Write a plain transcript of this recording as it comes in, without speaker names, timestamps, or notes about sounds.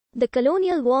The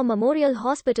Colonial War Memorial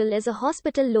Hospital is a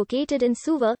hospital located in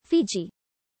Suva, Fiji.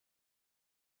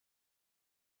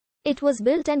 It was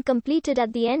built and completed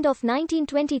at the end of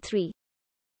 1923.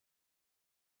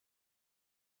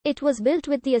 It was built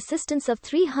with the assistance of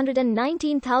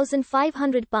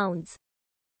 £319,500.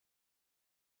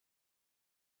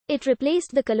 It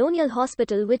replaced the Colonial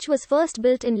Hospital, which was first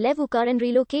built in Levuka and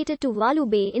relocated to Walu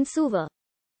Bay in Suva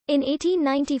in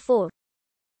 1894.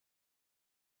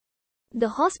 The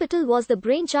hospital was the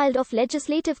brainchild of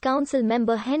Legislative Council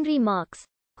member Henry Marks,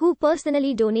 who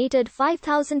personally donated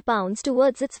 £5,000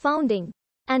 towards its founding,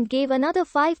 and gave another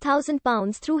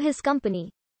 £5,000 through his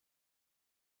company.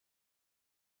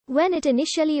 When it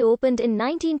initially opened in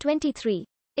 1923,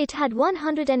 it had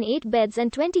 108 beds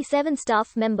and 27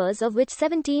 staff members, of which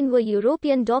 17 were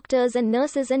European doctors and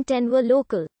nurses and 10 were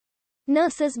local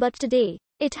nurses, but today,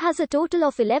 it has a total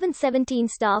of 1117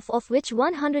 staff, of which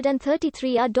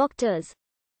 133 are doctors,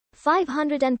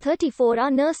 534 are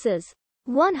nurses,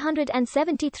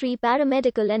 173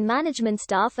 paramedical and management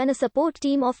staff, and a support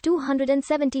team of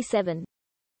 277.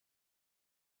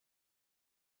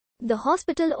 The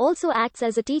hospital also acts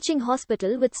as a teaching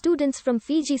hospital with students from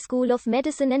Fiji School of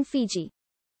Medicine and Fiji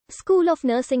School of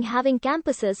Nursing having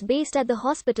campuses based at the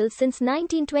hospital since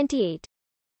 1928.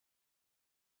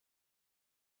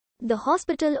 The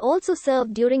hospital also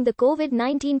served during the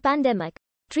COVID-19 pandemic,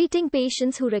 treating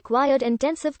patients who required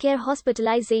intensive care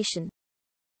hospitalization.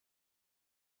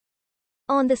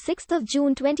 On the 6th of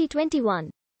June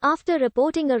 2021, after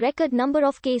reporting a record number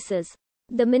of cases,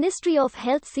 the Ministry of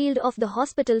Health sealed off the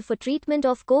hospital for treatment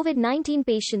of COVID-19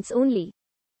 patients only.